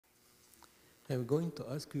I'm going to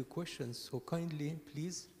ask you questions, so kindly,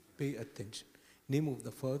 please pay attention. Name of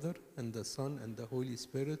the Father, and the Son, and the Holy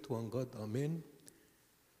Spirit, one God, Amen.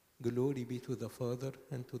 Glory be to the Father,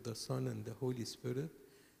 and to the Son, and the Holy Spirit,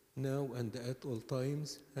 now and at all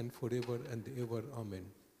times, and forever and ever, Amen.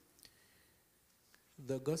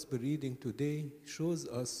 The Gospel reading today shows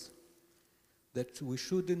us that we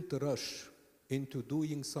shouldn't rush into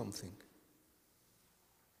doing something.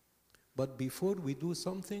 But before we do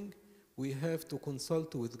something, we have to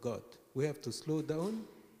consult with God. We have to slow down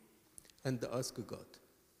and ask God.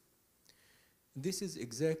 This is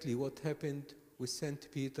exactly what happened with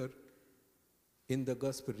St. Peter in the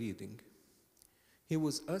Gospel reading. He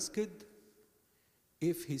was asked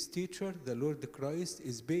if his teacher, the Lord Christ,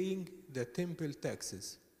 is paying the temple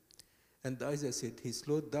taxes. And as I said, he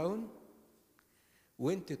slowed down,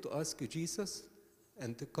 went to ask Jesus,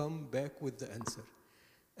 and to come back with the answer.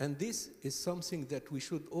 And this is something that we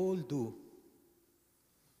should all do.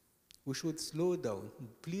 We should slow down.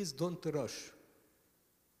 Please don't rush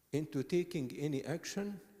into taking any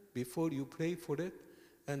action before you pray for it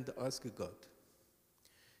and ask God.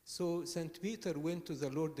 So St. Peter went to the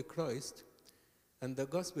Lord Christ, and the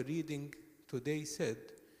Gospel reading today said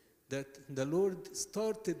that the Lord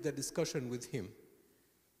started the discussion with him.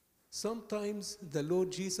 Sometimes the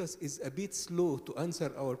Lord Jesus is a bit slow to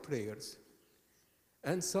answer our prayers.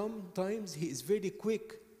 And sometimes he is very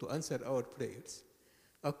quick to answer our prayers,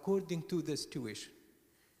 according to the situation.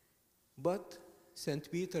 But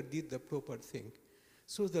St. Peter did the proper thing.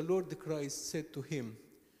 So the Lord Christ said to him,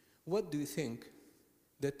 "What do you think?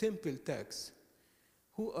 The temple tax,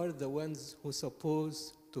 who are the ones who are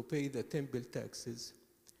supposed to pay the temple taxes?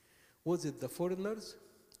 Was it the foreigners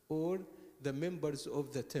or the members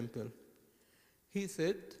of the temple?" He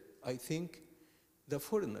said, "I think the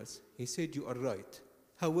foreigners." He said, "You are right.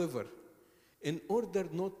 However, in order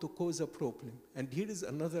not to cause a problem," and here is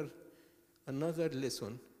another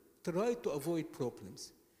lesson, try to avoid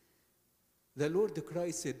problems. The Lord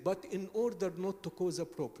Christ said, "But in order not to cause a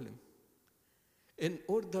problem, in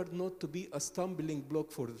order not to be a stumbling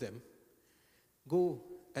block for them, go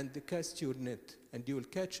and cast your net, and you will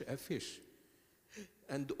catch a fish.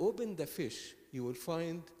 And open the fish, you will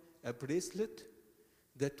find a bracelet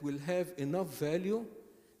that will have enough value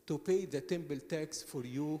to pay the temple tax for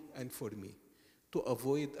you and for me, to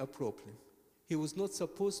avoid a problem." He was not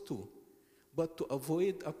supposed to, but to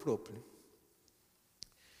avoid a problem.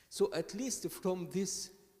 So at least from this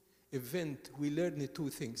event, we learn two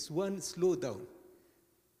things. One, slow down.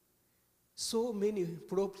 So many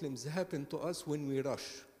problems happen to us when we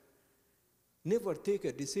rush. Never take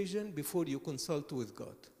a decision before you consult with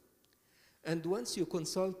God. And once you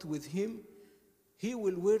consult with Him, He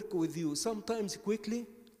will work with you, sometimes quickly,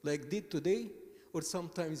 like did today, or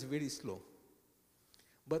sometimes very slow.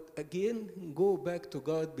 But again, go back to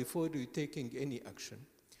God before you taking any action.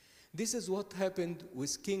 This is what happened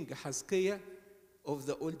with King Hezekiah of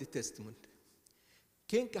the Old Testament.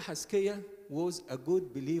 King Hezekiah was a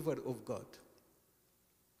good believer of God.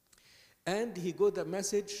 And he got a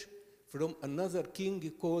message from another king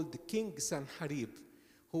called King Sanherib,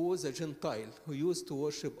 who was a Gentile, who used to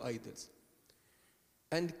worship idols.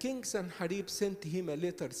 And King Sanherib sent him a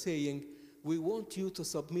letter saying, "We want you to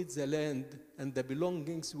submit the land and the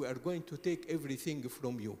belongings. We are going to take everything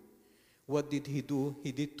from you." What did he do?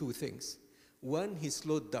 He did two things. One, he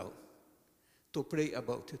slowed down to pray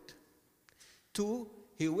about it. Two,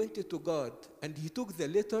 he went to God and he took the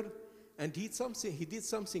letter and he did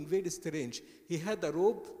something very strange. He had a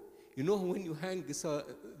robe. You know when you hang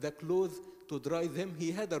the clothes to dry them?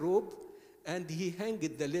 He had a robe and he hung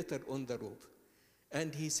the letter on the robe.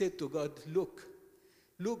 And he said to God, look,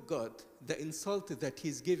 God, the insult that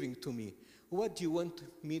he's giving to me. What do you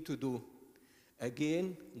want me to do?"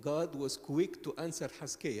 Again, God was quick to answer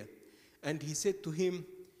Hezekiah. And he said to him,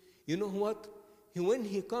 "You know what? When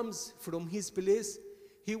he comes from his place,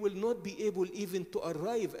 he will not be able even to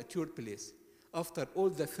arrive at your place. After all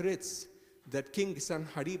the threats that King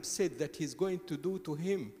Sanherib said that he's going to do to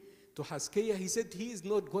him, to Hezekiah, he said he is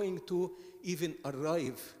not going to even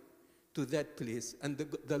arrive to that place." And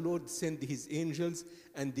the Lord sent his angels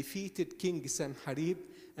and defeated King Sanherib,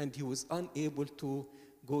 and he was unable to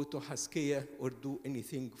go to Hezekiah or do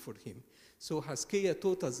anything for him. So Hezekiah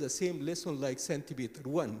taught us the same lesson like St. Peter.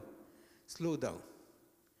 One, slow down.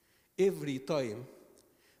 Every time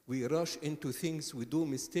we rush into things, we do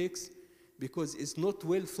mistakes because it's not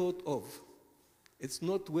well thought of. It's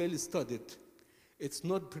not well studied. It's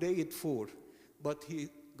not prayed for. But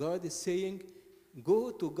God is saying,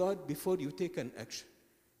 go to God before you take an action.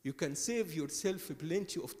 You can save yourself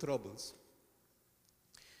plenty of troubles.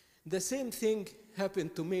 The same thing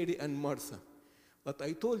happened to Mary and Martha. But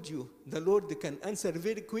I told you, the Lord can answer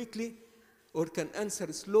very quickly or can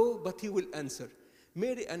answer slow, but he will answer.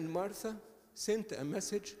 Mary and Martha sent a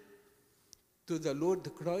message to the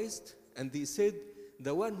Lord Christ, and they said,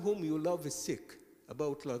 the one whom you love is sick,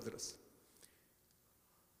 about Lazarus.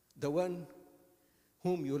 The one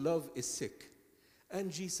whom you love is sick.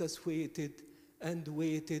 And Jesus waited and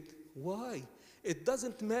waited. Why? It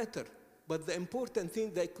doesn't matter. But the important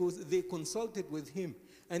thing, they consulted with him,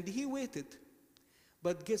 and he waited.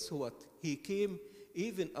 But guess what? He came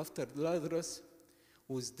even after Lazarus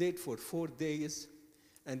was dead for 4 days,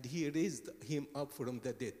 and he raised him up from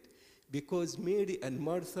the dead. Because Mary and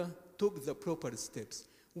Martha took the proper steps.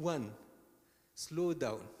 1, slow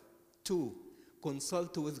down. 2,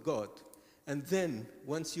 consult with God. And then,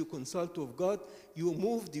 once you consult with God, you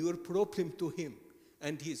moved your problem to him,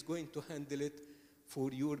 and he's going to handle it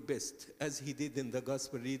for your best, as he did in the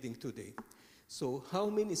gospel reading today. So how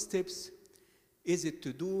many steps is it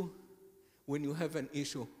to do when you have an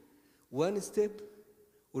issue? 1 step,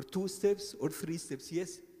 or 2 steps, or 3 steps?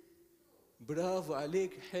 Yes? Bravo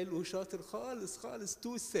عليك, حلو شاطر خالص خالص.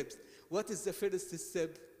 2 steps. What is the first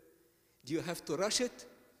step? Do you have to rush it?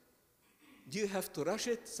 Do you have to rush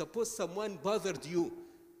it? Suppose someone bothered you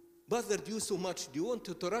so much. Do you want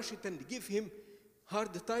to rush it and give him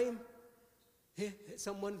hard time? Hey,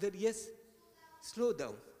 someone there? Yes? Slow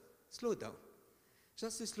down. Slow down.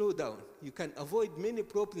 Just slow down. You can avoid many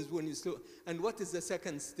problems when you slow. And what is the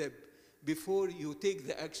second step? Before you take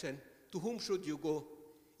the action, to whom should you go?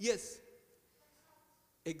 Yes.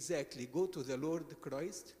 Exactly. Go to the Lord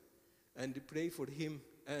Christ and pray for him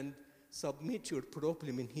and submit your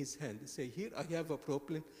problem in his hand. Say, here I have a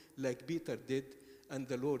problem, like Peter did, and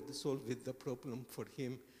the Lord solved the problem for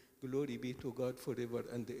him. Glory be to God forever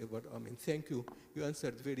and ever. Amen. Thank you. You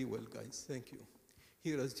answered very well, guys. Thank you.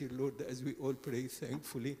 Hear us, dear Lord, as we all pray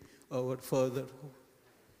thankfully. Our Father.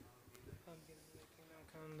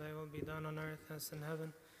 Come, thy will be done on earth as in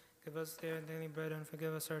heaven. Give us our daily bread, and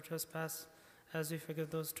forgive us our trespass, as we forgive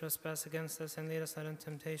those who trespass against us. And lead us not into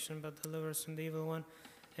temptation, but deliver us from the evil one.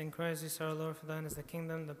 In Christ Jesus our Lord, for thine is the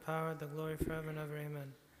kingdom, the power, the glory forever and ever.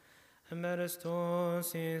 Amen.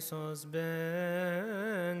 Emerestos Isos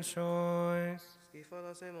ben choice.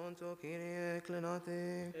 Skifala semonto Kyrie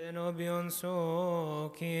clenate. Enobion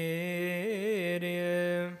so Kyrie.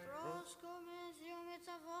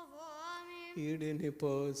 إيريني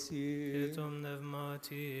باسي Etum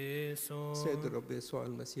nevmati so. سيد الرب يسوع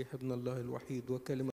المسيح ابن الله الوحيد وكلمة